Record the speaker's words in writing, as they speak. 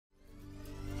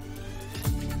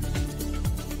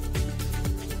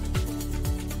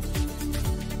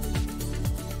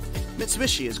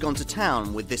Mitsubishi has gone to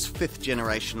town with this 5th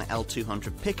generation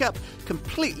L200 pickup,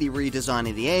 completely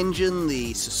redesigning the engine,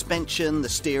 the suspension, the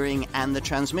steering and the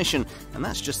transmission, and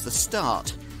that's just the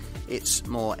start. It's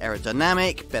more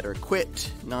aerodynamic, better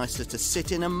equipped, nicer to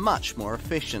sit in and much more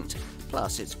efficient.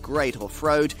 Plus it's great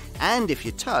off-road, and if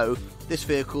you tow, this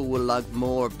vehicle will lug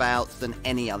more about than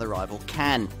any other rival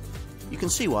can. You can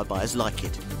see why buyers like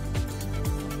it.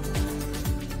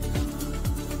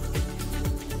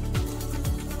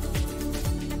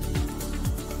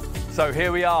 So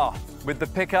here we are, with the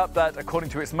pickup that, according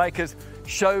to its makers,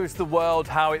 shows the world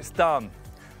how it's done.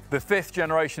 The 5th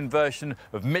generation version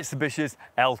of Mitsubishi's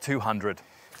L200.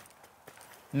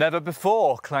 Never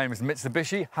before, claims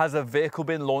Mitsubishi, has a vehicle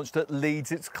been launched that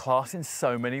leads its class in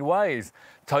so many ways.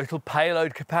 Total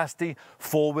payload capacity,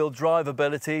 4-wheel drive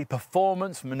ability,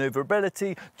 performance,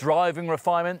 manoeuvrability, driving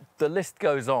refinement, the list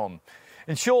goes on.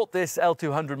 In short, this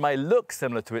L200 may look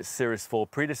similar to its Series 4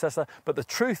 predecessor, but the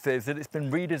truth is that it's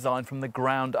been redesigned from the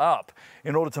ground up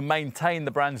in order to maintain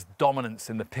the brand's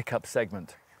dominance in the pickup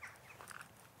segment.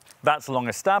 That's long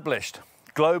established.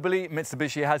 Globally,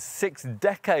 Mitsubishi has 6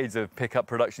 decades of pickup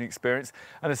production experience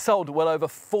and has sold well over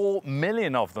 4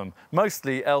 million of them,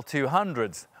 mostly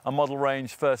L200s, a model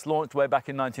range first launched way back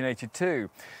in 1982.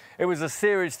 It was a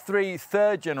Series 3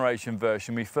 3rd generation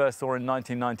version we first saw in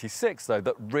 1996, though,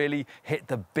 that really hit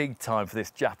the big time for this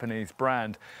Japanese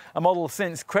brand. A model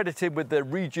since credited with the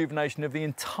rejuvenation of the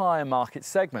entire market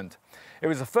segment. It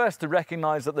was the first to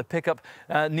recognise that the pickup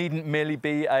needn't merely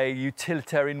be a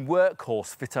utilitarian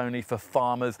workhorse fit only for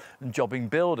farmers and jobbing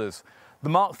builders. The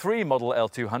Mark III model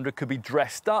L200 could be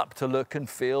dressed up to look and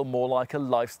feel more like a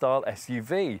lifestyle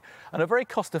SUV, and a very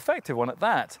cost-effective one at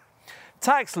that.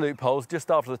 Tax loopholes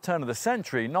just after the turn of the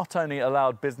century not only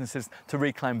allowed businesses to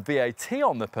reclaim VAT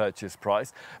on the purchase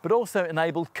price, but also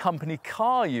enabled company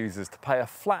car users to pay a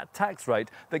flat tax rate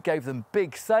that gave them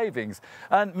big savings.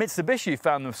 And Mitsubishi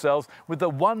found themselves with the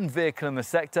one vehicle in the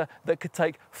sector that could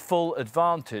take full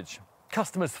advantage.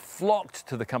 Customers flocked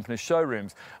to the company's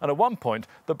showrooms, and at one point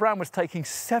the brand was taking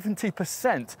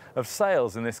 70% of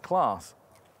sales in this class.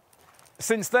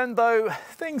 Since then, though,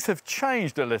 things have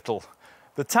changed a little.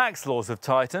 The tax laws have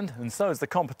tightened, and so has the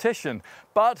competition,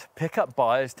 but pickup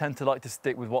buyers tend to like to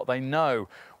stick with what they know,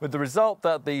 with the result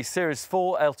that the Series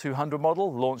 4 L200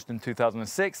 model, launched in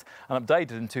 2006 and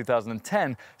updated in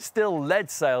 2010, still led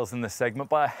sales in the segment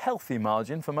by a healthy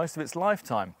margin for most of its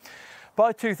lifetime.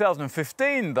 By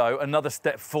 2015, though, another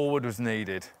step forward was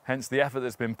needed, hence the effort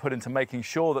that's been put into making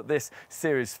sure that this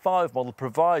Series 5 model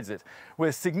provides it,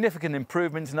 with significant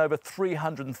improvements in over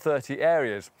 330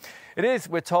 areas. It is,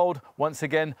 we're told, once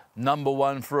again,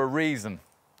 #1 for a reason.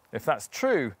 If that's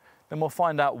true, then we'll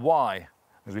find out why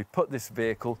as we put this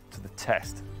vehicle to the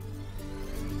test.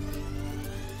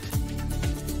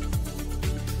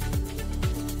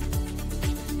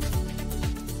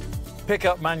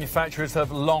 Pickup manufacturers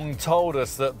have long told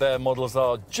us that their models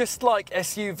are just like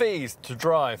SUVs to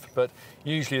drive, but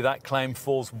usually that claim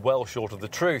falls well short of the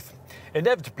truth.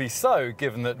 Inevitably so,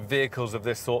 given that vehicles of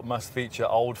this sort must feature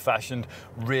old-fashioned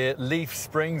rear leaf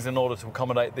springs in order to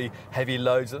accommodate the heavy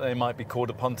loads that they might be called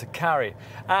upon to carry,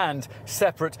 and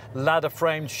separate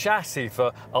ladder-framed chassis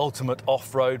for ultimate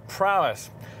off-road prowess.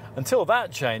 Until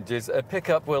that changes, a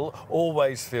pickup will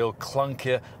always feel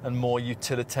clunkier and more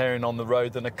utilitarian on the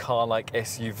road than a car like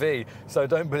SUV, so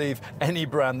don't believe any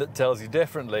brand that tells you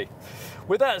differently.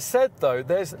 With that said though,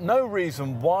 there's no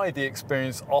reason why the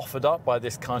experience offered up by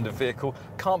this kind of vehicle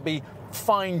can't be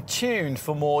fine-tuned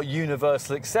for more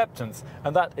universal acceptance,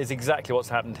 and that is exactly what's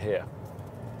happened here.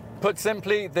 Put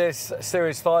simply, this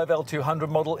Series 5 L200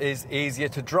 model is easier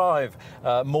to drive,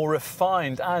 more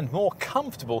refined and more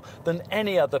comfortable than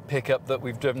any other pickup that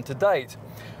we've driven to date.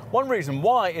 One reason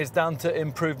why is down to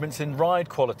improvements in ride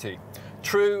quality.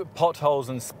 True, potholes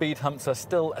and speed humps are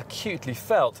still acutely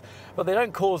felt, but they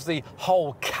don't cause the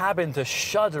whole cabin to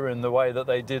shudder in the way that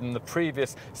they did in the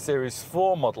previous Series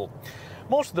 4 model.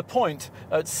 More to the point,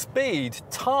 at speed,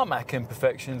 tarmac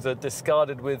imperfections are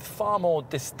discarded with far more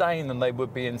disdain than they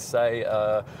would be in, say,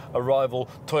 a rival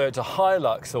Toyota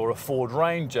Hilux or a Ford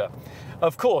Ranger.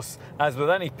 Of course, as with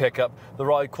any pickup, the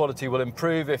ride quality will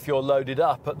improve if you're loaded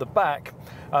up at the back.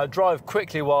 Drive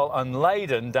quickly while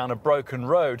unladen down a broken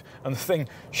road, and the thing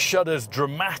shudders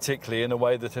dramatically in a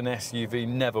way that an SUV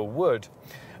never would.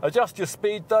 Adjust your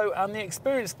speed though, and the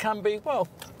experience can be, well,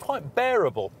 quite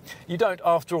bearable. You don't,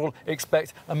 after all,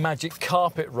 expect a magic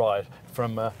carpet ride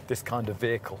from this kind of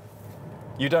vehicle.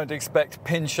 You don't expect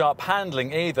pin-sharp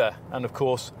handling either, and of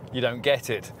course, you don't get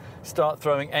it. Start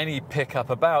throwing any pickup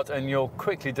about and you'll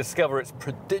quickly discover its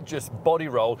prodigious body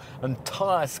roll and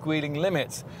tyre squealing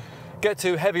limits. Get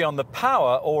too heavy on the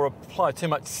power or apply too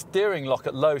much steering lock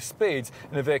at low speeds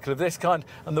in a vehicle of this kind,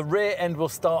 and the rear end will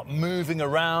start moving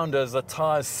around as the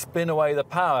tyres spin away the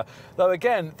power, though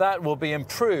again that will be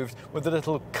improved with a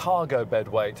little cargo bed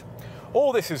weight.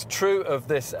 All this is true of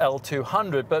this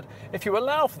L200, but if you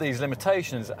allow for these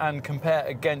limitations and compare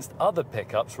against other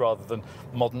pickups rather than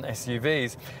modern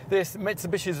SUVs, this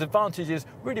Mitsubishi's advantages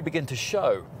really begin to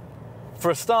show. For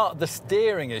a start, the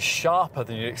steering is sharper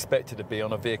than you'd expect it to be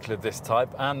on a vehicle of this type,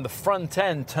 and the front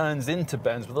end turns into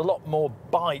bends with a lot more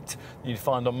bite than you'd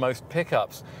find on most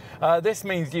pickups. This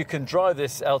means you can drive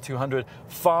this L200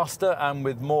 faster and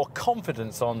with more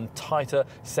confidence on tighter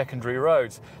secondary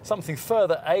roads, something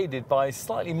further aided by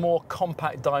slightly more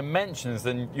compact dimensions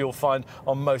than you'll find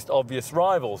on most obvious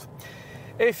rivals.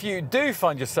 If you do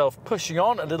find yourself pushing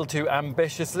on a little too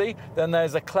ambitiously, then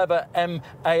there's a clever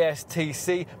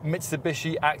MASTC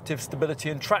Mitsubishi Active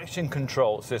Stability and Traction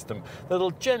Control system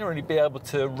that'll generally be able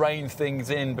to rein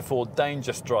things in before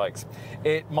danger strikes.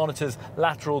 It monitors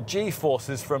lateral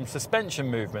G-forces from suspension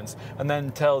movements and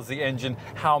then tells the engine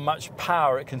how much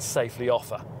power it can safely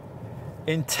offer.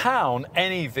 In town,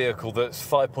 any vehicle that's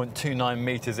 5.29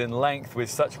 metres in length with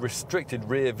such restricted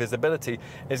rear visibility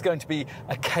is going to be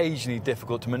occasionally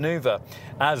difficult to manoeuvre,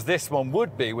 as this one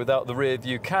would be without the rear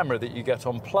view camera that you get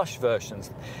on plush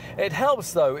versions. It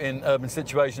helps though in urban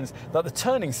situations that the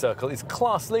turning circle is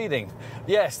class leading.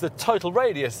 Yes, the total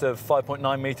radius of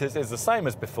 5.9 metres is the same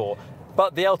as before,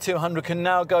 but the L200 can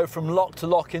now go from lock to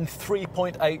lock in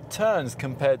 3.8 turns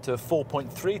compared to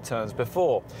 4.3 turns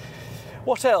before.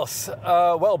 What else?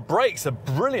 Well, brakes are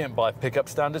brilliant by pickup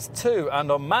standards too,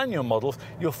 and on manual models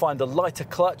you'll find a lighter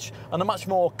clutch and a much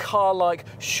more car-like,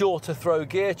 shorter throw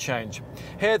gear change.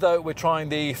 Here though we're trying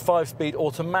the 5-speed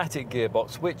automatic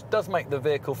gearbox, which does make the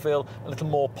vehicle feel a little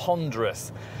more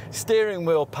ponderous. Steering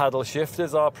wheel paddle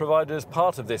shifters are provided as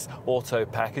part of this auto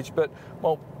package, but,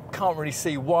 well, can't really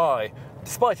see why.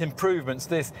 Despite improvements,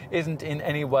 this isn't in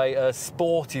any way a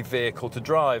sporty vehicle to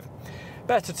drive.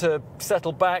 Better to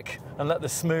settle back and let the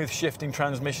smooth shifting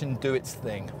transmission do its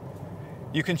thing.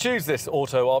 You can choose this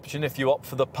auto option if you opt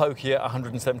for the pokier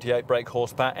 178 brake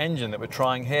horsepower engine that we're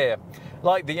trying here.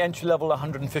 Like the entry-level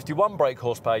 151 brake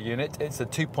horsepower unit, it's a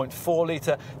 2.4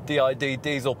 litre DID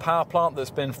diesel power plant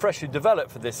that's been freshly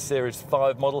developed for this Series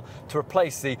 5 model to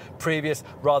replace the previous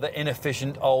rather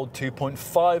inefficient old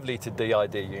 2.5 litre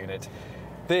DID unit.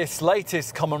 This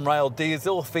latest common rail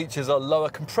diesel features a lower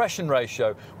compression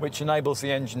ratio, which enables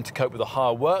the engine to cope with a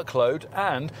higher workload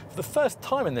and, for the first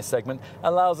time in this segment,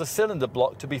 allows a cylinder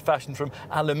block to be fashioned from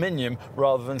aluminium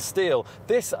rather than steel,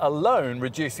 this alone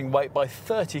reducing weight by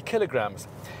 30 kilograms.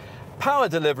 Power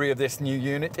delivery of this new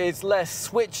unit is less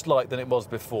switched-like than it was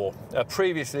before.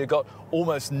 Previously it got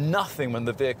almost nothing when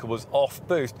the vehicle was off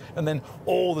boost, and then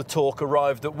all the torque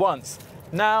arrived at once.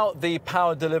 Now the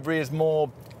power delivery is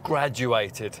more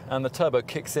graduated and the turbo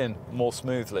kicks in more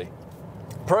smoothly.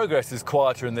 Progress is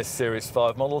quieter in this Series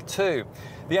 5 model too.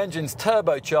 The engine's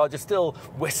turbocharger still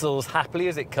whistles happily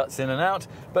as it cuts in and out,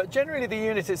 but generally the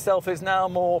unit itself is now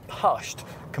more hushed,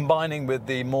 combining with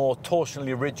the more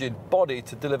torsionally rigid body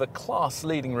to deliver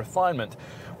class-leading refinement.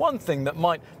 One thing that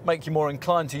might make you more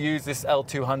inclined to use this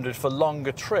L200 for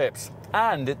longer trips,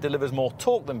 and it delivers more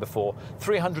torque than before,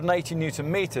 380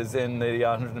 Newton meters in the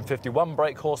 151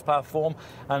 brake horsepower form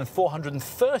and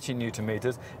 430 Newton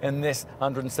meters in this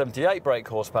 178 brake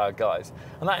horsepower guise.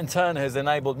 And that in turn has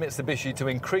enabled Mitsubishi to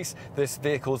increase this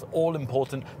vehicle's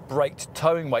all-important braked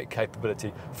towing weight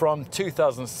capability from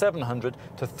 2,700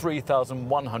 to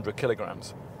 3,100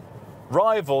 kilograms.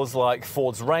 Rivals like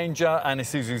Ford's Ranger and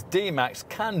Isuzu's D-Max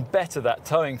can better that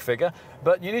towing figure,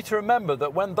 but you need to remember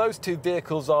that when those two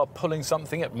vehicles are pulling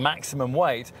something at maximum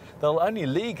weight, they'll only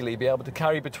legally be able to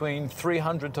carry between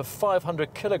 300 to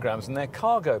 500 kilograms in their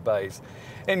cargo bays.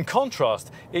 In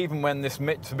contrast, even when this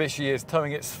Mitsubishi is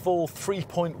towing its full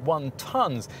 3.1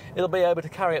 tons, it'll be able to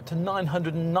carry up to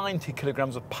 990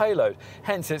 kilograms of payload,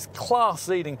 hence its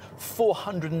class-leading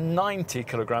 490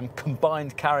 kilogram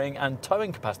combined carrying and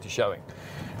towing capacity showing.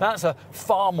 That's a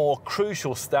far more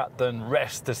crucial stat than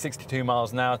rest to 62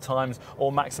 miles an hour times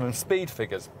or maximum speed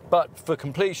figures, but for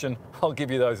completion, I'll give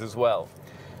you those as well.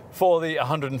 For the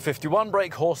 151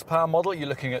 brake horsepower model, you're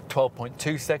looking at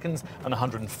 12.2 seconds and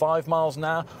 105 miles an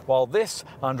hour, while this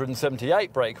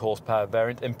 178 brake horsepower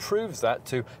variant improves that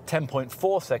to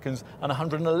 10.4 seconds and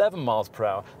 111 miles per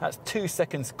hour. That's 2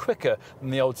 seconds quicker than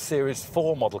the old Series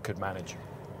 4 model could manage.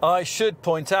 I should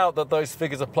point out that those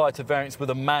figures apply to variants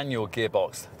with a manual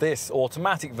gearbox. This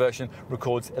automatic version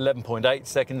records 11.8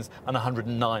 seconds and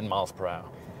 109 miles per hour.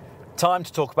 Time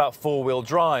to talk about four-wheel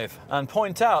drive and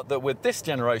point out that with this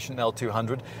generation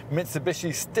L200,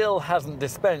 Mitsubishi still hasn't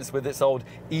dispensed with its old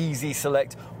Easy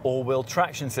Select all-wheel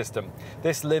traction system.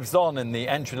 This lives on in the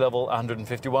entry-level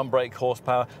 151 brake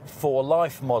horsepower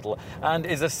 4Life model and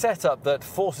is a setup that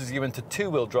forces you into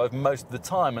two-wheel drive most of the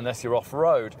time unless you're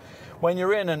off-road. When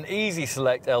you're in an Easy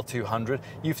Select L200,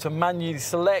 you have to manually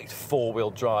select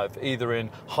four-wheel drive, either in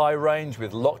high range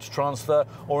with locked transfer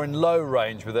or in low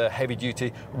range with a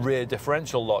heavy-duty rear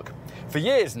differential lock. For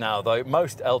years now, though,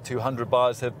 most L200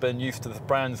 buyers have been used to the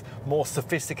brand's more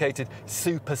sophisticated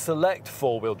Super Select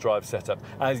four-wheel drive setup,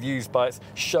 as used by its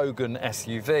Shogun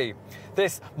SUV.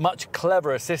 This much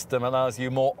cleverer system allows you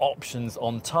more options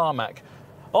on tarmac.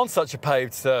 On such a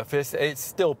paved surface, it's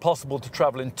still possible to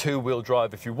travel in two-wheel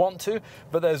drive if you want to,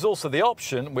 but there's also the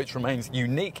option, which remains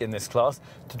unique in this class,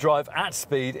 to drive at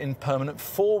speed in permanent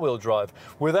four-wheel drive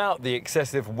without the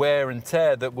excessive wear and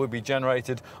tear that would be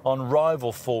generated on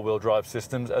rival four-wheel drive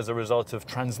systems as a result of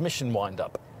transmission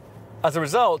wind-up. As a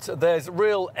result, there's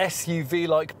real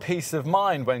SUV-like peace of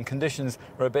mind when conditions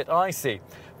are a bit icy.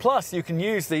 Plus, you can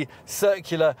use the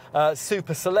circular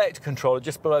Super Select controller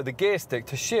just below the gear stick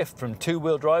to shift from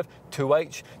two-wheel drive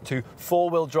 2H to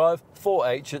four-wheel drive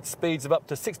 4H at speeds of up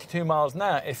to 62 miles an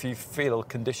hour if you feel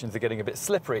conditions are getting a bit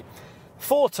slippery.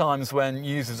 4 times when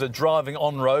users are driving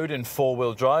on-road in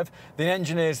four-wheel drive, the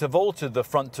engineers have altered the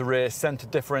front-to-rear centre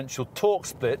differential torque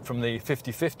split from the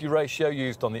 50-50 ratio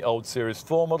used on the old Series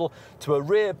 4 model to a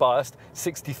rear-biased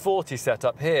 60-40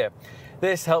 setup here.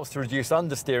 This helps to reduce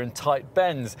understeer in tight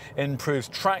bends, improves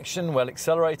traction while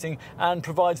accelerating, and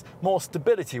provides more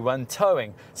stability when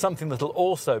towing, something that will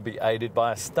also be aided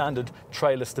by a standard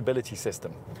trailer stability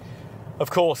system. Of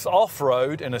course,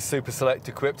 off-road in a Super Select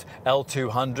equipped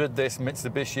L200, this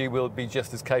Mitsubishi will be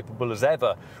just as capable as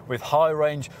ever, with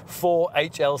high-range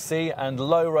 4HLC and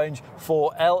low-range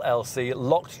 4LLC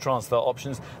locked transfer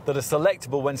options that are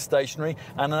selectable when stationary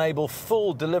and enable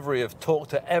full delivery of torque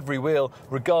to every wheel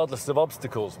regardless of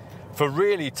obstacles. For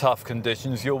really tough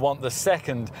conditions, you'll want the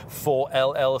second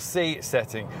 4LLC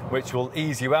setting, which will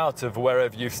ease you out of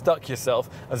wherever you've stuck yourself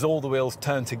as all the wheels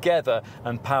turn together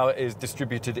and power is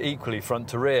distributed equally front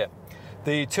to rear.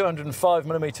 The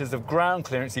 205mm of ground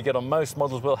clearance you get on most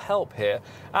models will help here,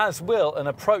 as will an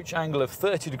approach angle of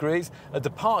 30 degrees, a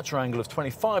departure angle of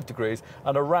 25 degrees,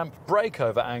 and a ramp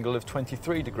breakover angle of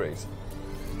 23 degrees.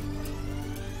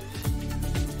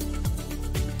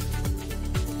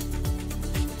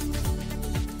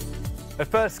 At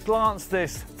first glance,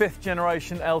 this 5th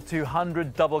generation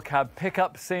L200 double cab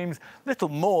pickup seems little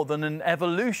more than an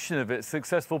evolution of its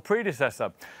successful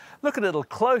predecessor. Look a little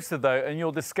closer though and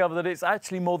you'll discover that it's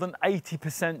actually more than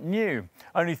 80% new.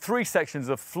 Only 3 sections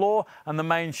of floor and the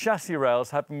main chassis rails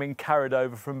having been carried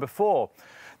over from before.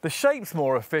 The shape's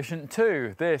more efficient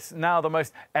too, this now the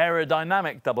most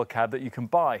aerodynamic double cab that you can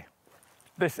buy.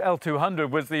 This L200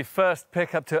 was the first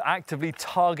pickup to actively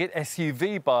target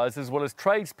SUV buyers as well as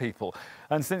tradespeople,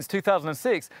 and since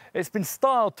 2006 it's been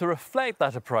styled to reflect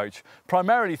that approach,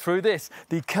 primarily through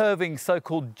the curving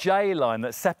so-called J-line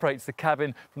that separates the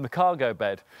cabin from the cargo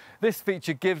bed. This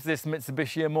feature gives this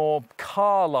Mitsubishi a more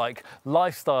car-like,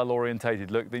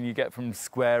 lifestyle-orientated look than you get from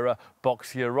squarer,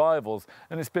 boxier rivals,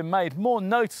 and it's been made more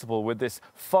noticeable with this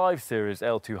 5 Series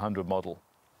L200 model.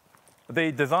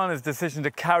 The designer's decision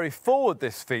to carry forward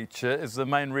this feature is the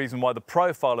main reason why the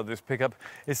profile of this pickup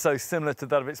is so similar to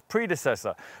that of its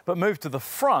predecessor. But move to the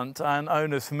front and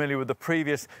owners familiar with the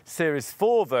previous Series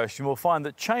 4 version will find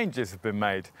that changes have been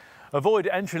made. Avoid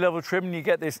entry-level trim and you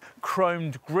get this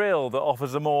chromed grille that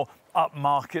offers a more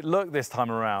upmarket look this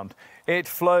time around. It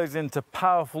flows into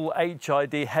powerful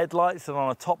HID headlights and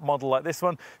on a top model like this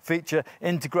one feature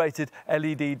integrated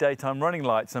LED daytime running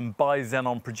lights and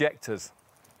bi-xenon projectors.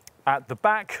 At the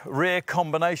back, rear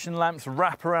combination lamps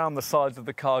wrap around the sides of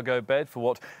the cargo bed for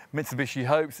what Mitsubishi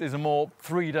hopes is a more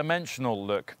three-dimensional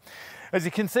look. As you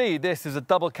can see, this is a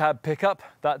double cab pickup,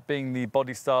 that being the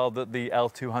body style that the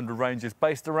L200 range is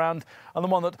based around, and the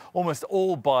one that almost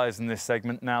all buyers in this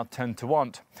segment now tend to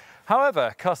want.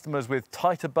 However, customers with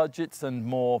tighter budgets and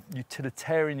more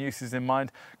utilitarian uses in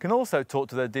mind can also talk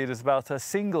to their dealers about a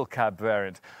single cab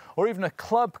variant, or even a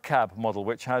club cab model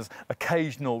which has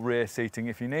occasional rear seating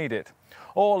if you need it.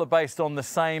 All are based on the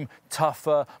same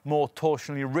tougher, more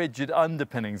torsionally rigid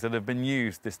underpinnings that have been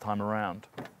used this time around.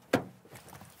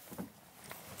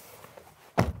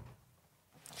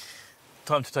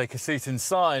 Time to take a seat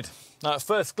inside. Now, at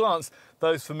first glance,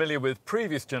 those familiar with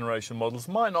previous generation models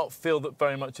might not feel that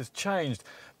very much has changed,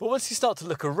 but once you start to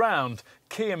look around,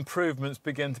 key improvements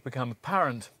begin to become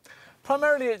apparent.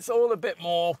 Primarily it's all a bit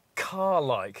more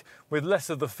car-like, with less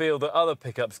of the feel that other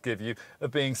pickups give you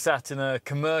of being sat in a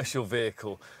commercial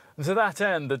vehicle. And to that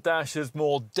end, the dash has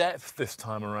more depth this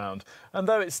time around, and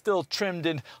though it's still trimmed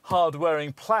in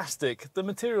hard-wearing plastic, the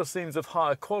material seems of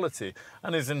higher quality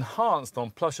and is enhanced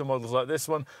on plusher models like this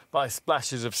one by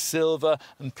splashes of silver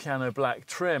and piano black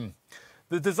trim.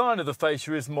 The design of the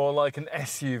fascia is more like an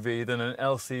SUV than an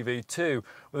LCV too,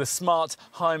 with a smart,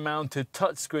 high-mounted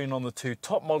touchscreen on the two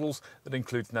top models that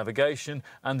includes navigation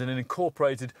and an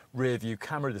incorporated rear-view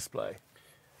camera display.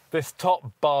 This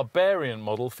top Barbarian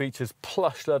model features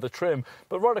plush leather trim,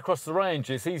 but right across the range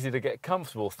it's easy to get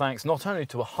comfortable thanks not only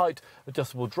to a height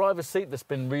adjustable driver's seat that's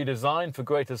been redesigned for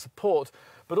greater support,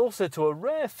 but also to a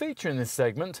rare feature in this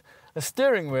segment, a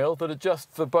steering wheel that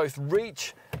adjusts for both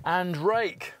reach and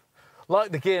rake.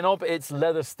 Like the gear knob, it's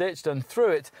leather stitched, and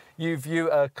through it you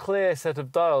view a clear set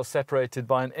of dials separated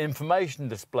by an information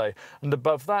display, and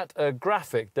above that a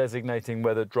graphic designating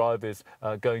whether drive is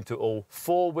going to all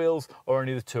four wheels or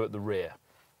only the two at the rear.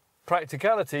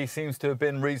 Practicality seems to have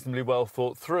been reasonably well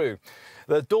thought through.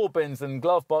 The door bins and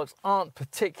glove box aren't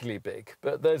particularly big,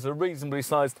 but there's a reasonably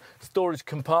sized storage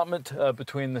compartment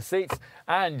between the seats,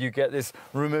 and you get this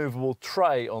removable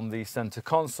tray on the centre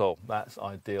console. That's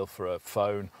ideal for a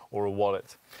phone or a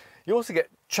wallet. You also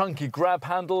get chunky grab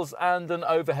handles and an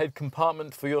overhead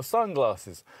compartment for your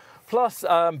sunglasses. Plus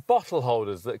bottle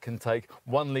holders that can take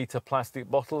 1 litre plastic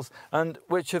bottles and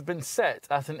which have been set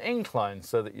at an incline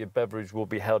so that your beverage will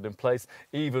be held in place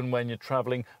even when you're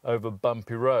travelling over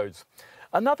bumpy roads.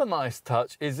 Another nice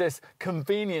touch is this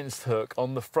convenience hook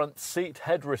on the front seat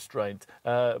head restraint,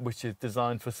 which is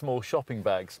designed for small shopping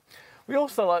bags. We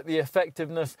also like the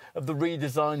effectiveness of the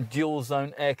redesigned dual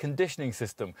zone air conditioning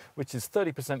system, which is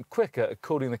 30% quicker at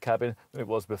cooling the cabin than it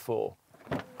was before.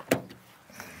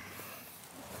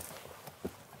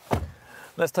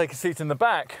 Let's take a seat in the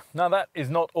back. Now that is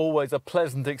not always a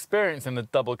pleasant experience in a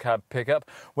double cab pickup,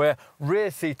 where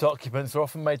rear seat occupants are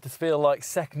often made to feel like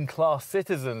second-class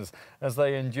citizens as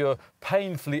they endure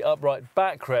painfully upright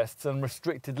backrests and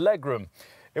restricted legroom.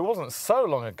 It wasn't so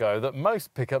long ago that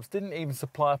most pickups didn't even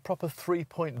supply a proper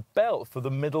 3-point belt for the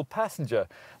middle passenger.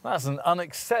 That's an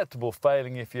unacceptable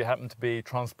failing if you happen to be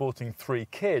transporting 3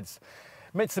 kids.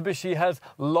 Mitsubishi has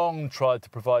long tried to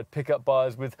provide pickup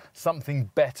buyers with something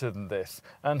better than this,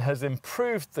 and has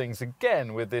improved things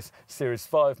again with this Series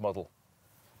 5 model.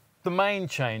 The main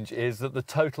change is that the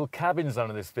total cabin zone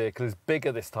of this vehicle is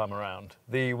bigger this time around.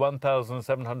 The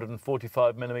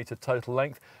 1,745mm total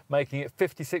length, making it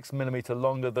 56mm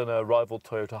longer than a rival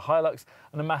Toyota Hilux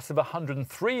and a massive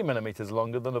 103mm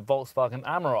longer than a Volkswagen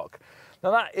Amarok.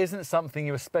 Now that isn't something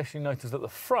you especially notice at the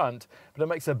front, but it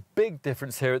makes a big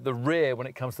difference here at the rear when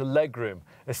it comes to legroom,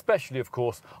 especially of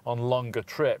course on longer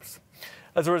trips.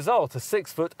 As a result, a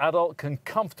 6-foot adult can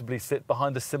comfortably sit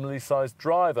behind a similarly sized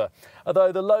driver,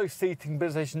 although the low seating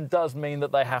position does mean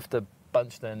that they have to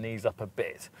bunch their knees up a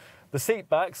bit. The seat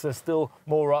backs are still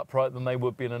more upright than they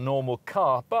would be in a normal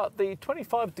car, but the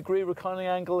 25-degree reclining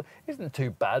angle isn't too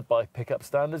bad by pickup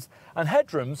standards, and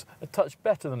headroom's a touch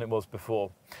better than it was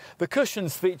before. The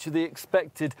cushions feature the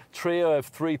expected trio of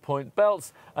 3-point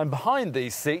belts, and behind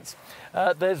these seats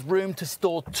there's room to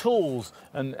store tools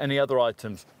and any other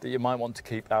items that you might want to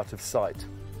keep out of sight.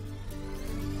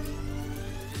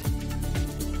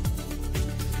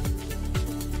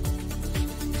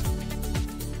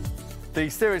 The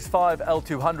Series 5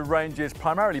 L200 range is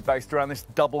primarily based around this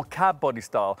double cab body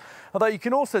style, although you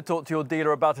can also talk to your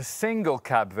dealer about a single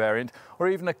cab variant or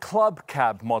even a club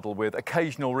cab model with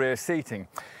occasional rear seating.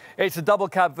 It's a double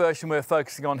cab version we're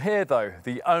focusing on here though,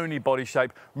 the only body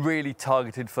shape really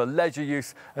targeted for leisure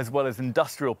use as well as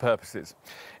industrial purposes.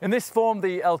 In this form,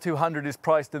 the L200 is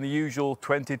priced in the usual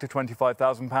 £20,000 to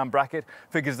 £25,000 bracket,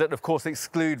 figures that of course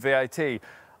exclude VAT.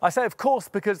 I say of course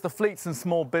because the fleets and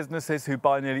small businesses who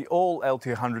buy nearly all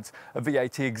L200s are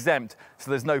VAT exempt, so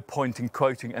there's no point in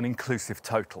quoting an inclusive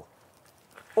total.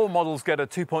 All models get a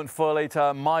 2.4 litre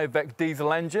MyVec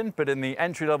diesel engine, but in the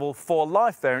entry-level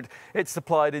 4Life variant, it's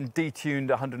supplied in detuned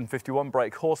 151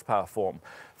 brake horsepower form.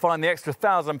 Find the extra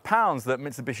 £1,000 that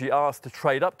Mitsubishi asked to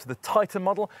trade up to the Titan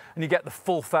model, and you get the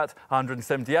full-fat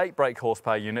 178 brake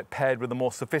horsepower unit paired with a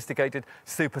more sophisticated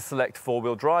Super Select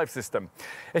 4-wheel drive system.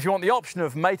 If you want the option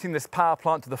of mating this power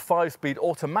plant to the 5-speed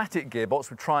automatic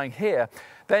gearbox we're trying here,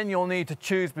 then you'll need to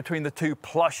choose between the two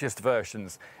plushest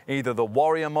versions, either the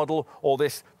Warrior model or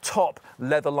this top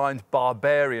leather-lined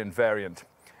Barbarian variant.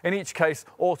 In each case,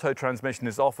 auto transmission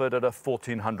is offered at a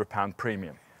 £1,400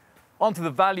 premium. Onto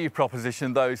the value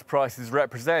proposition those prices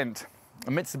represent.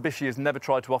 Mitsubishi has never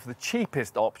tried to offer the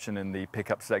cheapest option in the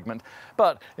pickup segment,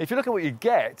 but if you look at what you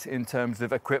get in terms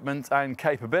of equipment and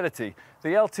capability, the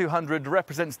L200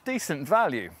 represents decent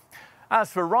value.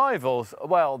 As for rivals,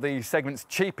 well, the segment's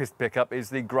cheapest pickup is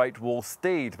the Great Wall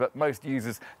Steed, but most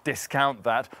users discount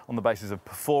that on the basis of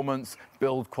performance,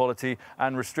 build quality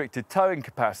and restricted towing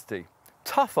capacity.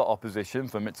 Tougher opposition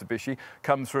for Mitsubishi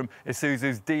comes from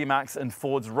Isuzu's D-Max and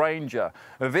Ford's Ranger,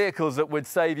 vehicles that would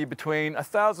save you between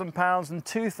 £1,000 and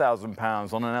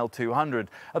 £2,000 on an L200,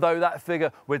 although that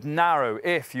figure would narrow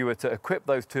if you were to equip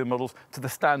those two models to the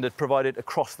standard provided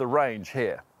across the range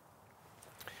here.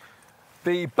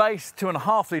 The base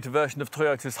 2.5 litre version of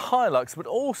Toyota's Hilux would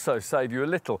also save you a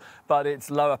little, but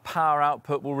its lower power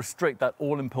output will restrict that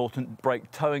all-important brake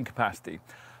towing capacity.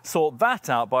 Sort that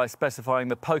out by specifying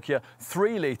the Pokia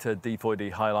 3 litre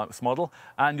D4D Hilux model,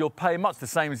 and you'll pay much the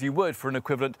same as you would for an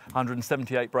equivalent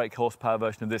 178 brake horsepower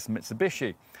version of this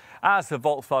Mitsubishi. As for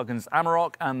Volkswagen's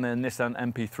Amarok and the Nissan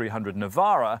MP300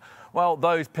 Navara, well,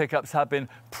 those pickups have been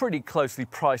pretty closely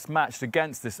price matched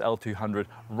against this L200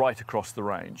 right across the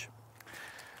range.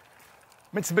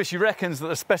 Mitsubishi reckons that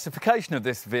the specification of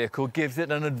this vehicle gives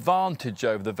it an advantage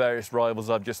over the various rivals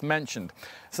I've just mentioned.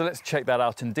 So let's check that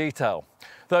out in detail.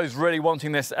 Those really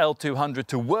wanting this L200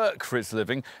 to work for its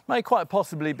living may quite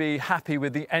possibly be happy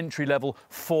with the entry-level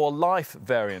 4Life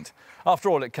variant. After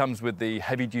all, it comes with the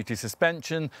heavy-duty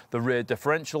suspension, the rear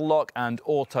differential lock and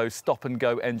auto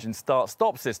stop-and-go engine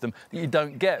start-stop system that you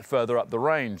don't get further up the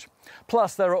range.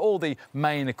 Plus, there are all the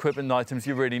main equipment items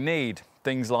you really need.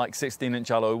 Things like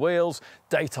 16-inch alloy wheels,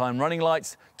 daytime running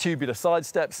lights, tubular side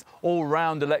steps,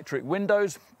 all-round electric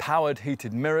windows, powered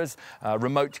heated mirrors,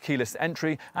 remote keyless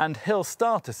entry and hill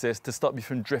start assist to stop you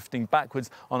from drifting backwards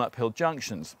on uphill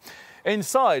junctions.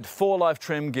 Inside, 4Life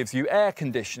trim gives you air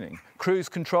conditioning, cruise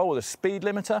control with a speed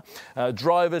limiter,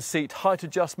 driver's seat height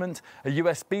adjustment, a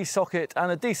USB socket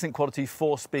and a decent quality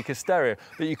 4-speaker stereo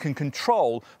that you can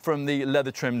control from the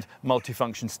leather-trimmed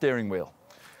multifunction steering wheel.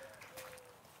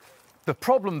 The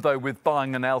problem, though, with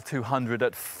buying an L200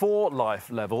 at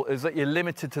 4Life level is that you're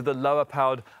limited to the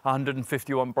lower-powered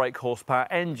 151 brake horsepower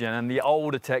engine and the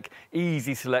older tech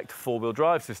Easy Select four-wheel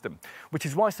drive system, which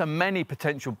is why so many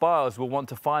potential buyers will want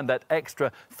to find that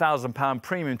extra £1,000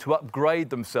 premium to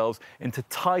upgrade themselves into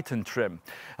Titan trim.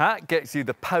 That gets you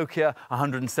the Pokia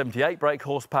 178 brake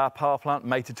horsepower power plant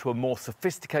mated to a more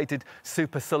sophisticated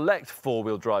Super Select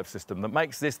four-wheel drive system that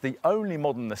makes this the only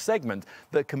model in the segment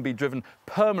that can be driven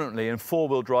permanently in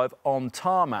four-wheel drive on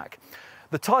tarmac.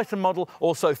 The Titan model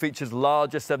also features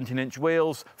larger 17-inch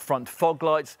wheels, front fog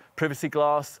lights, privacy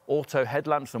glass, auto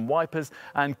headlamps and wipers,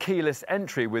 and keyless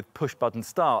entry with push-button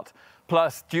start.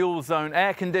 Plus dual-zone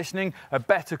air conditioning, a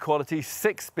better quality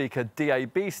 6-speaker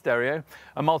DAB stereo,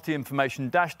 a multi-information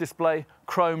dash display,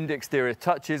 chromed exterior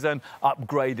touches and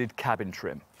upgraded cabin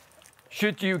trim.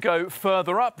 Should you go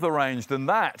further up the range than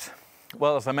that?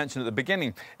 Well, as I mentioned at the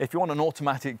beginning, if you want an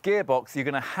automatic gearbox, you're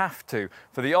going to have to,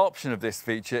 for the option of this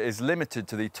feature is limited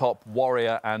to the top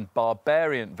Warrior and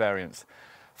Barbarian variants.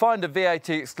 Find a VAT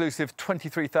exclusive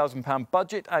 £23,000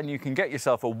 budget and you can get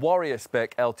yourself a Warrior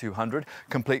spec L200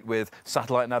 complete with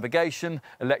satellite navigation,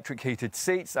 electric heated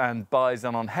seats and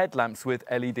bi-xenon headlamps with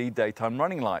LED daytime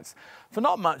running lights. For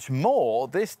not much more,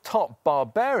 this top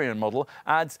Barbarian model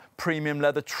adds premium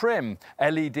leather trim,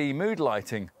 LED mood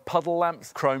lighting, puddle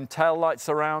lamps, chrome tail light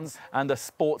surrounds and a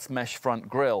sports mesh front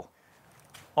grille.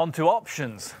 On to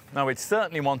options. Now, we'd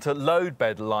certainly want a load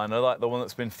bed liner like the one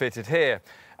that's been fitted here.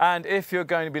 And if you're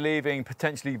going to be leaving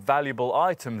potentially valuable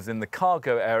items in the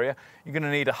cargo area, you're going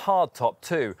to need a hardtop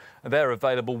too. They're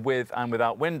available with and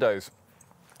without windows.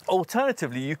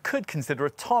 Alternatively, you could consider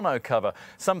a tonneau cover,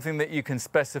 something that you can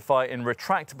specify in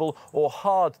retractable or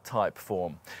hard type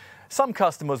form. Some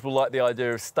customers will like the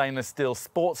idea of stainless steel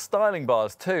sports styling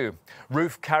bars too.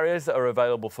 Roof carriers are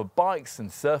available for bikes and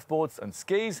surfboards and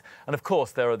skis. And of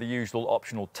course, there are the usual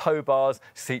optional tow bars,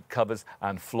 seat covers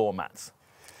and floor mats.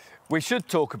 We should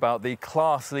talk about the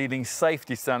class-leading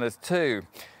safety standards too.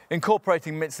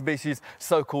 Incorporating Mitsubishi's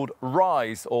so-called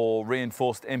RISE, or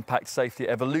Reinforced Impact Safety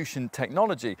Evolution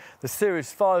technology, the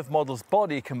Series 5 model's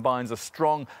body combines a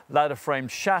strong ladder-framed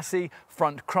chassis,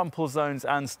 front crumple zones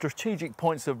and strategic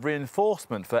points of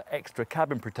reinforcement for extra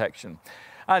cabin protection.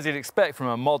 As you'd expect from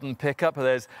a modern pickup,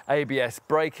 there's ABS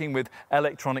braking with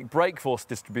electronic brake force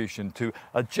distribution to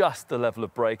adjust the level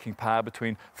of braking power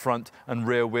between front and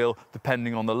rear wheel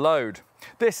depending on the load.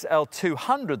 This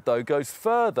L200, though, goes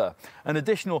further. An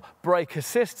additional brake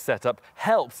assist setup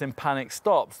helps in panic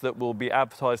stops that will be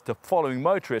advertised to following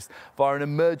motorists via an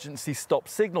emergency stop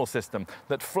signal system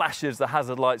that flashes the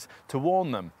hazard lights to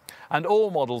warn them. And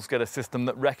all models get a system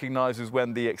that recognises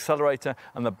when the accelerator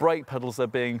and the brake pedals are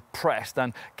being pressed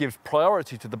and gives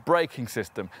priority to the braking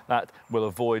system. That will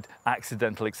avoid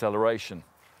accidental acceleration.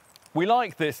 We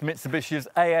like this Mitsubishi's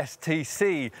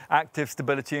ASTC, Active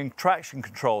Stability and Traction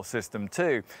Control System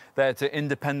too, there to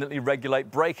independently regulate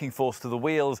braking force to the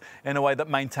wheels in a way that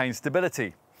maintains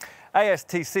stability.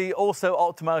 ASTC also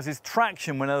optimises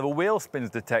traction whenever wheel spin is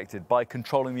detected by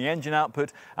controlling the engine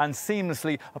output and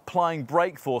seamlessly applying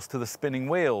brake force to the spinning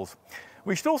wheels.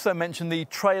 We should also mention the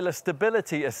trailer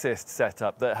stability assist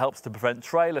setup that helps to prevent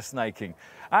trailer snaking,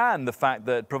 and the fact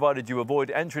that, provided you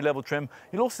avoid entry-level trim,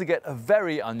 you'll also get a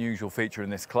very unusual feature in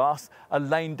this class, a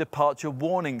lane departure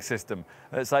warning system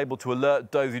that's able to alert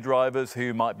dozy drivers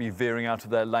who might be veering out of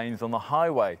their lanes on the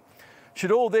highway.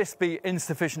 Should all this be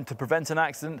insufficient to prevent an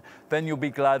accident, then you'll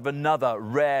be glad of another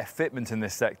rare fitment in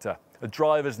this sector, a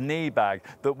driver's knee bag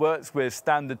that works with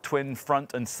standard twin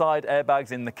front and side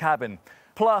airbags in the cabin.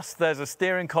 Plus, there's a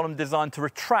steering column designed to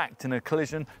retract in a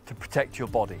collision to protect your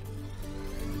body.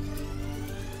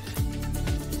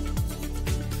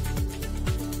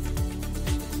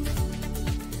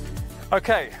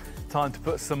 Okay, time to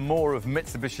put some more of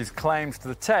Mitsubishi's claims to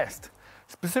the test.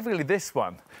 Specifically this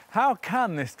one. How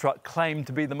can this truck claim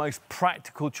to be the most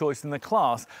practical choice in the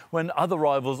class when other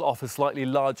rivals offer slightly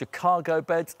larger cargo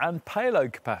beds and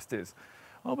payload capacities?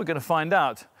 Well, we're going to find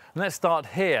out. And let's start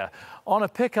here. On a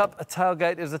pickup, a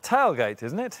tailgate is a tailgate,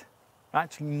 isn't it?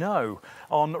 Actually, no.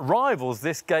 On rivals,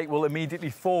 this gate will immediately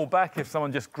fall back if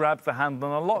someone just grabs the handle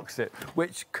and unlocks it,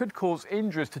 which could cause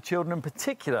injuries to children in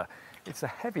particular. It's a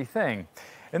heavy thing.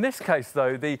 In this case,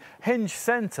 though, the hinge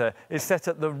centre is set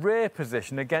at the rear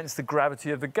position against the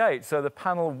gravity of the gate, so the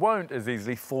panel won't as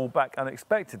easily fall back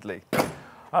unexpectedly.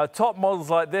 Top models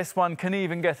like this one can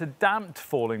even get a damped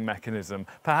falling mechanism,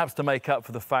 perhaps to make up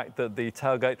for the fact that the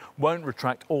tailgate won't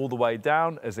retract all the way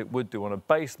down as it would do on a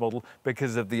base model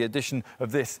because of the addition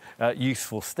of this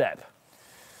useful step.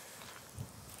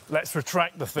 Let's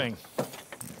retract the thing.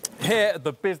 Here at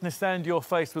the business end, you're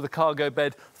faced with a cargo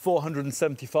bed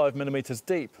 475mm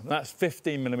deep. That's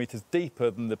 15mm deeper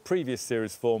than the previous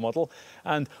Series 4 model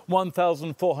and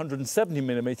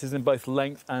 1,470mm in both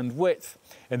length and width.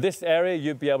 In this area,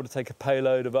 you'd be able to take a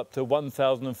payload of up to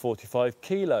 1,045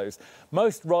 kilos.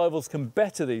 Most rivals can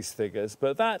better these figures,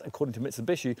 but that, according to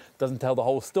Mitsubishi, doesn't tell the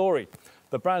whole story.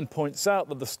 The brand points out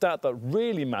that the stat that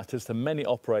really matters to many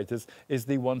operators is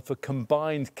the one for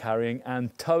combined carrying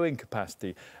and towing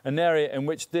capacity, an area in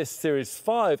which this Series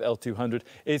 5 L200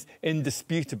 is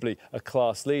indisputably a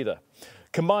class leader.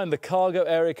 Combine the cargo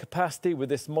area capacity with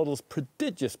this model's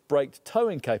prodigious braked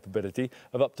towing capability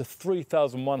of up to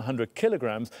 3,100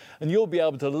 kilograms, and you'll be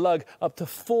able to lug up to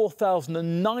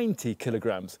 4,090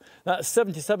 kilograms. That's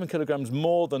 77 kilograms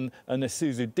more than an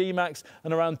Isuzu D-Max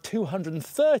and around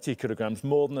 230 kilograms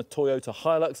more than a Toyota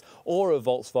Hilux or a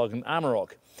Volkswagen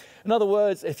Amarok. In other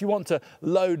words, if you want to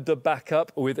load the back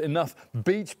up with enough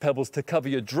beach pebbles to cover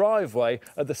your driveway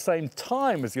at the same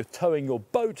time as you're towing your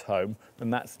boat home, then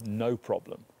that's no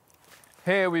problem.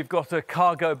 Here we've got a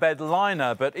cargo bed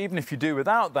liner, but even if you do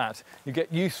without that, you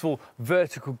get useful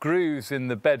vertical grooves in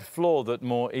the bed floor that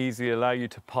more easily allow you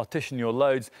to partition your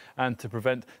loads and to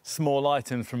prevent small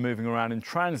items from moving around in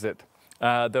transit.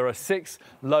 There are 6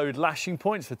 load lashing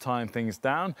points for tying things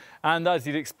down, and as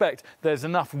you'd expect, there's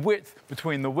enough width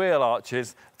between the wheel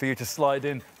arches for you to slide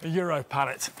in a Euro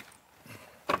pallet.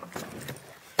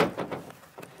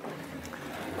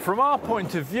 From our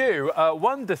point of view,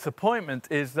 one disappointment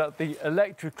is that the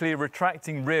electrically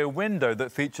retracting rear window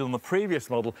that featured on the previous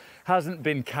model hasn't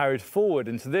been carried forward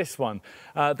into this one.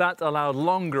 That allowed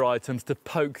longer items to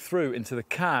poke through into the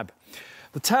cab.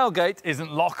 The tailgate isn't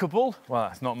lockable. Well,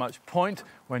 that's not much point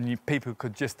when people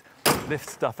could just lift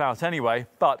stuff out anyway,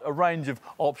 but a range of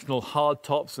optional hard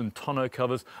tops and tonneau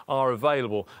covers are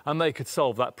available, and they could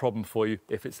solve that problem for you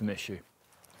if it's an issue.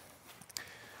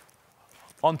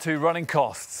 On to running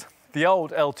costs. The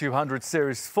old L200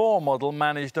 Series 4 model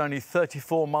managed only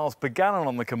 34 miles per gallon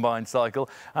on the combined cycle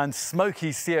and smoky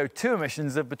CO2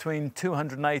 emissions of between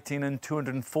 218 and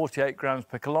 248 grams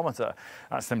per kilometre.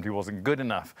 That simply wasn't good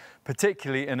enough,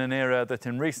 particularly in an era that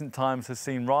in recent times has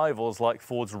seen rivals like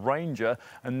Ford's Ranger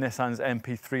and Nissan's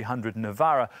MP300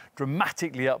 Navara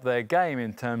dramatically up their game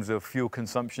in terms of fuel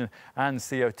consumption and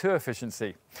CO2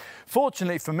 efficiency.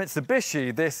 Fortunately for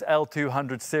Mitsubishi, this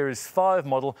L200 Series 5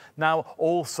 model now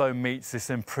also meets this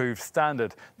improved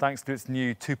standard thanks to its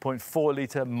new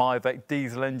 2.4-litre Myvec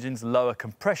diesel engine's lower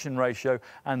compression ratio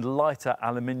and lighter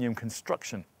aluminium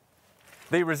construction.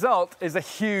 The result is a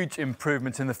huge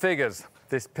improvement in the figures.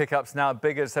 This pickup's now a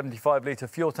bigger 75-litre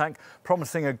fuel tank,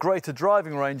 promising a greater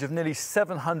driving range of nearly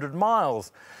 700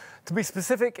 miles. To be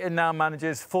specific, it now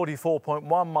manages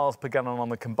 44.1 miles per gallon on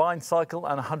the combined cycle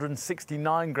and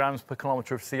 169 grams per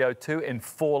kilometre of CO2 in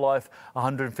 4Life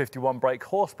 151 brake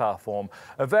horsepower form,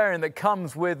 a variant that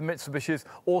comes with Mitsubishi's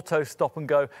auto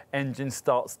stop-and-go engine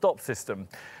start-stop system.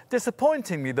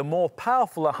 Disappointingly, the more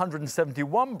powerful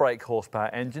 171 brake horsepower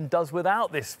engine does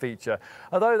without this feature,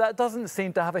 although that doesn't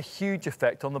seem to have a huge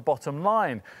effect on the bottom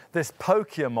line. This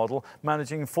pokier model,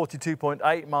 managing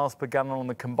 42.8 miles per gallon on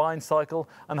the combined cycle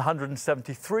and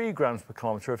 173 grams per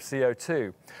kilometre of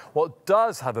CO2. What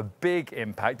does have a big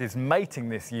impact is mating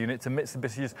this unit to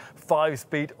Mitsubishi's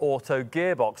 5-speed auto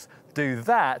gearbox. Do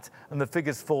that and the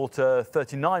figures fall to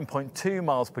 39.2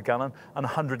 miles per gallon and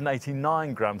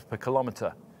 189 grams per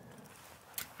kilometre.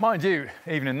 Mind you,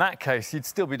 even in that case, you'd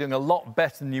still be doing a lot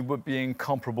better than you would be in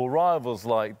comparable rivals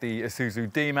like the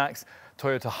Isuzu D-Max,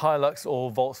 Toyota Hilux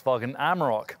or Volkswagen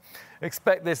Amarok.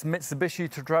 Expect this Mitsubishi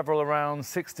to travel around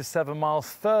 6 to 7 miles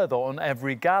further on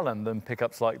every gallon than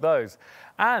pickups like those.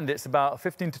 And it's about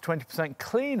 15 to 20%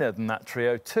 cleaner than that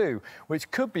Trio too,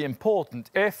 which could be important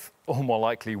if, or more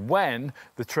likely when,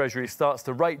 the Treasury starts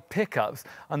to rate pickups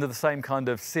under the same kind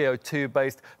of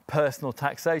CO2-based personal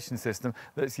taxation system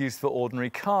that's used for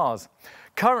ordinary cars.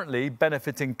 Currently,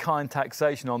 benefiting kind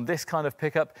taxation on this kind of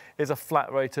pickup is a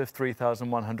flat rate of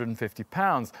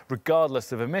 £3,150,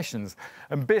 regardless of emissions,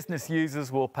 and business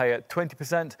users will pay at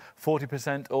 20%,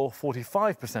 40% or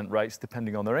 45% rates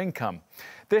depending on their income.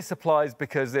 This applies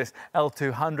because this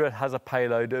L200 has a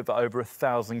payload of over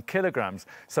 1,000 kilograms,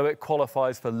 so it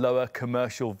qualifies for lower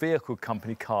commercial vehicle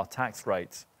company car tax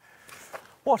rates.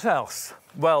 What else?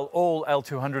 Well, all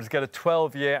L200s get a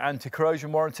 12-year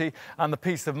anti-corrosion warranty and the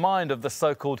peace of mind of the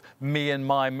so-called Me and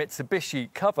My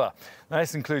Mitsubishi cover. Now,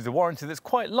 this includes a warranty that's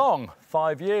quite long,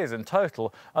 5 years in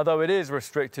total, although it is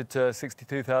restricted to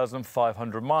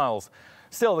 62,500 miles.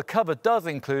 Still, the cover does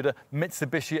include a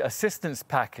Mitsubishi assistance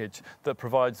package that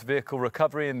provides vehicle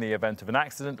recovery in the event of an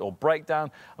accident or breakdown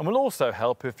and will also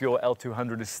help if your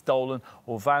L200 is stolen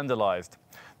or vandalised.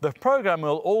 The programme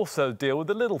will also deal with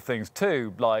the little things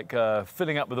too, like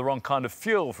filling up with the wrong kind of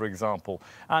fuel, for example,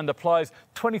 and applies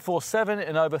 24/7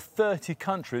 in over 30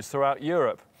 countries throughout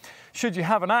Europe. Should you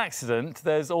have an accident,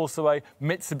 there's also a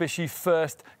Mitsubishi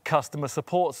First customer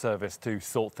support service to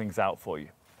sort things out for you.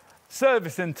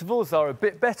 Service intervals are a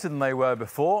bit better than they were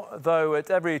before, though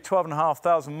at every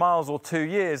 12,500 miles or 2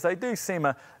 years, they do seem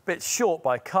a bit short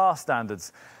by car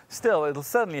standards. Still, it'll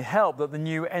certainly help that the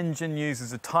new engine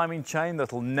uses a timing chain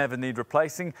that'll never need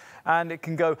replacing, and it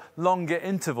can go longer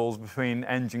intervals between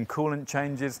engine coolant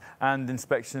changes and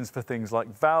inspections for things like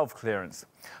valve clearance.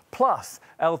 Plus,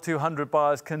 L200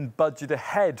 buyers can budget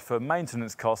ahead for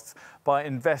maintenance costs by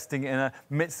investing in a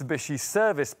Mitsubishi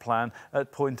service plan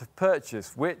at point of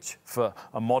purchase, which, for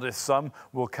a modest sum,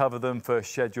 will cover them for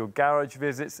scheduled garage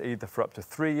visits, either for up to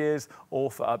 3 years or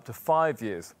for up to 5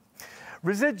 years.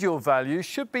 Residual value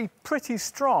should be pretty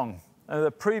strong.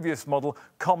 The previous model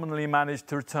commonly managed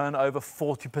to return over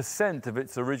 40% of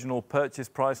its original purchase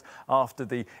price after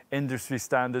the industry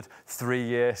standard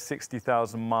 3-year,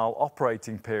 60,000 mile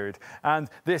operating period. And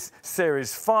this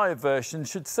Series 5 version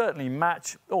should certainly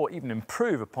match or even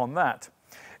improve upon that.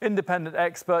 Independent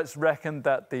experts reckon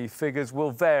that the figures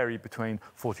will vary between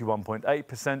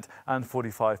 41.8% and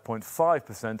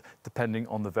 45.5%, depending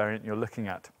on the variant you're looking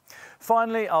at.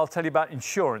 Finally, I'll tell you about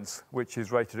insurance, which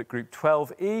is rated at Group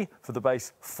 12E for the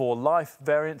base 4Life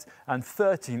variant and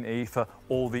 13E for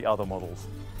all the other models.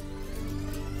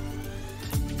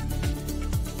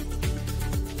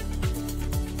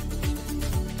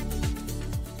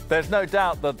 There's no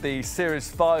doubt that the Series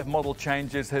 5 model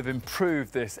changes have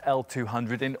improved this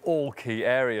L200 in all key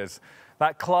areas.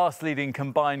 That class-leading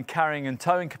combined carrying and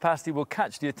towing capacity will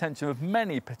catch the attention of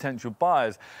many potential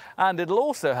buyers, and it'll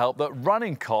also help that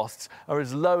running costs are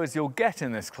as low as you'll get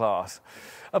in this class.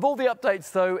 Of all the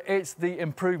updates though, it's the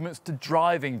improvements to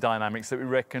driving dynamics that we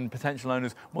reckon potential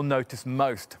owners will notice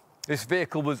most. This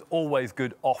vehicle was always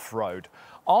good off-road.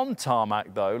 On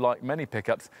tarmac though, like many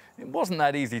pickups, it wasn't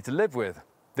that easy to live with.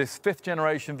 This 5th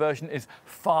generation version is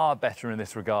far better in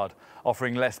this regard,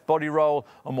 offering less body roll,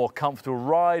 a more comfortable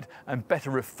ride and better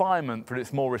refinement for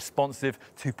its more responsive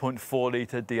 2.4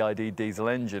 litre DID diesel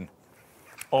engine.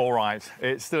 All right,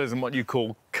 it still isn't what you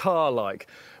call car-like,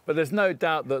 but there's no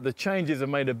doubt that the changes have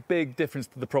made a big difference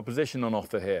to the proposition on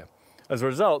offer here. As a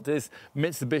result, this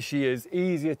Mitsubishi is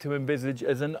easier to envisage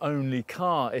as an only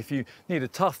car if you need a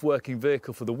tough working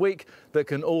vehicle for the week that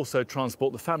can also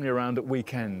transport the family around at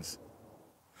weekends.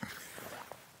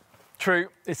 True,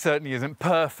 it certainly isn't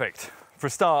perfect. For a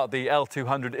start, the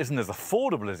L200 isn't as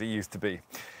affordable as it used to be.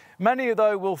 Many,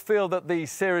 though, will feel that the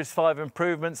Series 5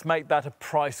 improvements make that a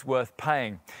price worth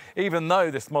paying, even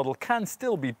though this model can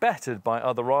still be bettered by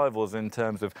other rivals in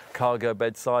terms of cargo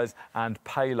bed size and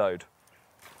payload.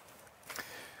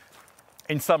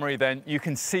 In summary then, you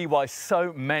can see why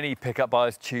so many pickup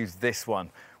buyers choose this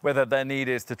one, whether their need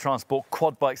is to transport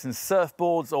quad bikes and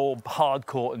surfboards or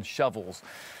hardcore and shovels.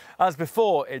 As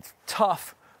before, it's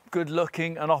tough, good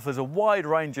looking and offers a wide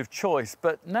range of choice,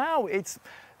 but now it's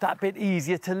that bit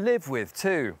easier to live with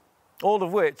too. All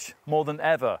of which, more than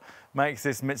ever, makes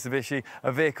this Mitsubishi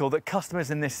a vehicle that customers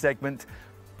in this segment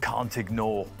can't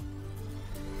ignore.